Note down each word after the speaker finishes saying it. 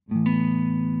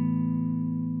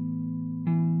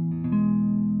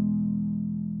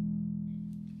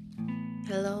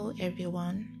Hello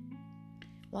everyone,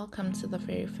 welcome to the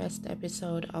very first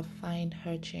episode of Find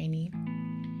Her Journey.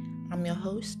 I'm your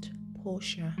host,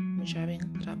 Portia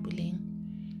Mujabing Rapuling.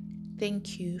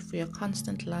 Thank you for your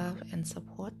constant love and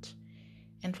support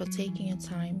and for taking your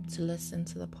time to listen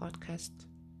to the podcast.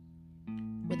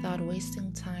 Without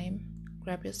wasting time,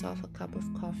 grab yourself a cup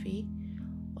of coffee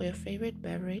or your favorite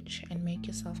beverage and make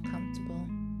yourself comfortable.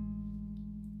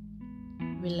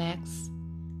 Relax,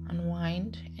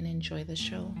 unwind, and enjoy the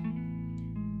show.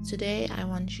 Today, I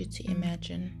want you to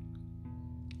imagine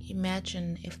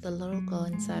if the little girl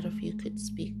inside of you could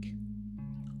speak.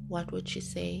 What would she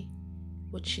say?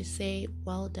 Would she say,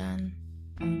 "Well done,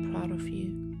 I'm proud of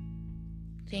you.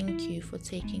 Thank you for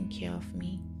taking care of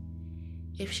me"?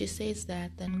 If she says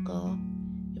that, then girl,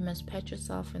 you must pat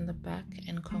yourself in the back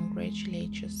and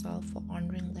congratulate yourself for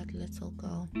honoring that little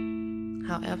girl.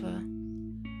 However,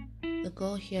 the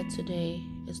girl here today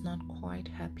is not quite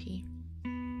happy.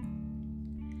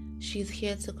 She's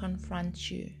here to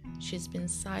confront you. She's been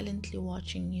silently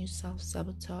watching you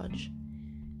self-sabotage,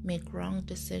 make wrong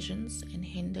decisions, and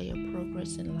hinder your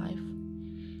progress in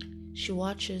life. She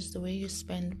watches the way you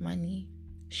spend money.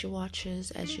 She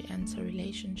watches as you enter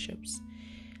relationships.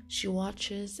 She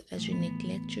watches as you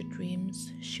neglect your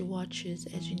dreams. She watches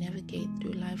as you navigate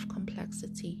through life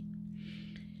complexity.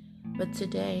 But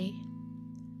today,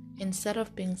 instead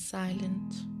of being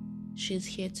silent, she's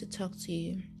here to talk to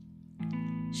you.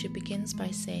 She begins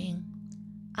by saying,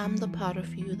 "I'm the part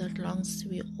of you that longs to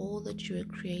be all that you were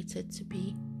created to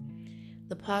be.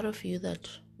 The part of you that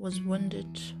was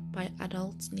wounded by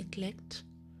adult neglect.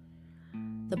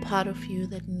 The part of you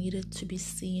that needed to be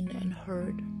seen and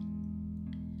heard.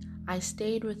 I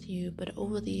stayed with you, but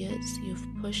over the years you've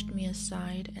pushed me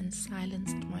aside and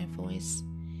silenced my voice.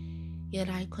 Yet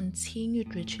I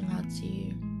continued reaching out to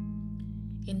you.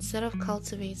 Instead of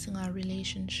cultivating our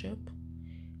relationship,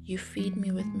 you feed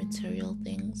me with material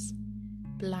things,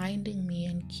 blinding me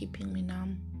and keeping me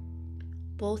numb.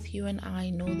 Both you and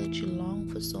I know that you long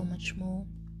for so much more.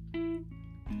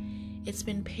 It's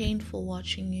been painful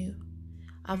watching you.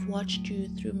 I've watched you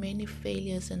through many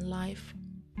failures in life,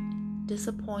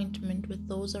 disappointment with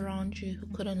those around you who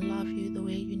couldn't love you the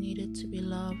way you needed to be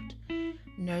loved,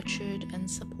 nurtured, and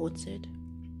supported.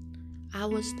 I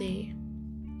was there.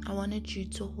 I wanted you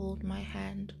to hold my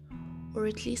hand, or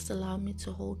at least allow me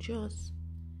to hold yours,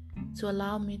 to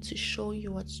allow me to show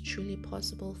you what's truly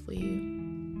possible for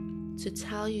you, to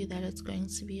tell you that it's going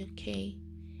to be okay,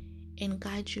 and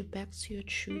guide you back to your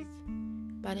truth.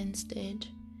 But instead,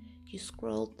 you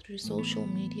scrolled through social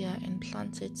media and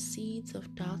planted seeds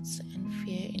of doubts and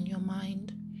fear in your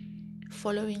mind,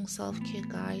 following self-care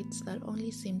guides that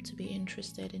only seem to be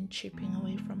interested in chipping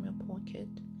away from your pocket.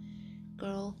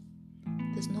 Girl,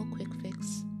 there's no quick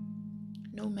fix,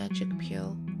 no magic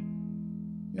pill,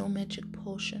 no magic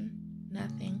potion,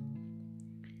 nothing.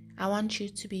 I want you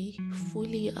to be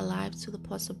fully alive to the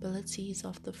possibilities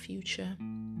of the future,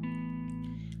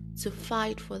 to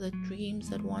fight for the dreams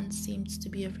that once seemed to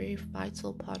be a very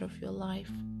vital part of your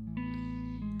life.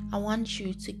 I want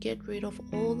you to get rid of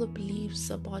all the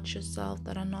beliefs about yourself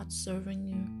that are not serving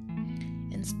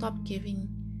you and stop giving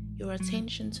your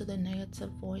attention to the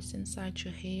negative voice inside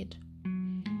your head,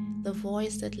 the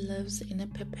voice that lives in a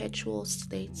perpetual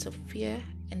state of fear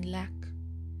and lack,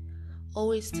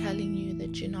 always telling you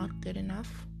that you're not good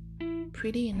enough,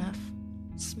 pretty enough,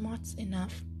 smart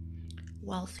enough,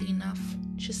 wealthy enough,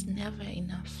 just never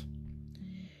enough.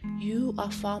 You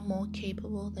are far more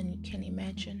capable than you can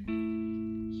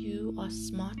imagine. You are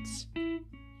smart,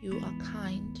 you are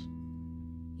kind,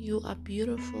 you are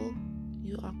beautiful,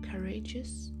 you are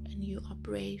courageous, and you are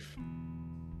brave.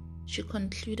 She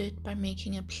concluded by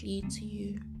making a plea to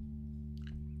you,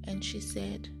 and she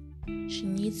said she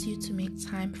needs you to make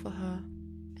time for her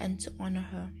and to honor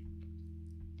her.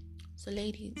 So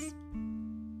ladies,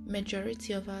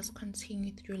 majority of us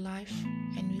continue through life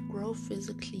and we grow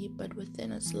physically, but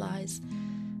within us lies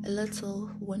a little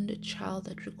wounded child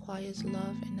that requires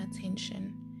love and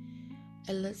attention,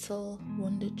 a little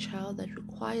wounded child that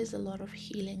requires a lot of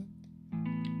healing.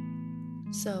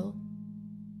 So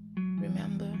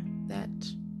remember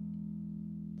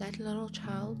that little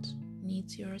child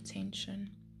needs your attention.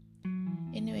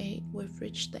 Anyway, we've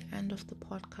reached the end of the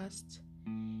podcast,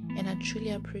 and I truly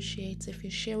appreciate if you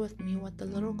share with me what the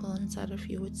little girl inside of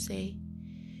you would say.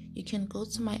 You can go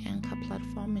to my Anchor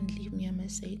platform and leave me a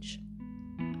message.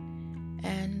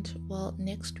 And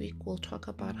next week we'll talk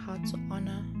about how to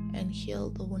honor and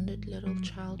heal the wounded little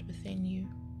child within you.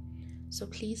 So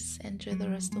please enjoy the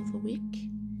rest of the week,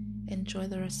 enjoy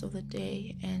the rest of the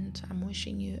day, and I'm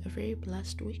wishing you a very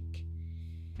blessed week.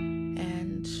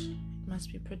 And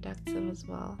must be productive as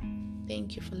well.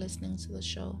 Thank you for listening to the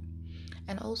show.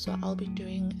 And also, I'll be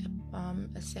doing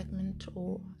a segment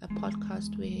or a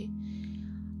podcast where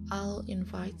I'll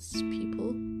invite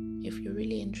people. If you're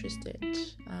really interested,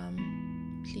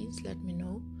 please let me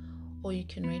know, or you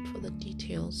can wait for the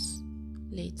details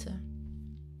later.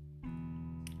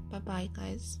 Bye bye,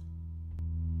 guys.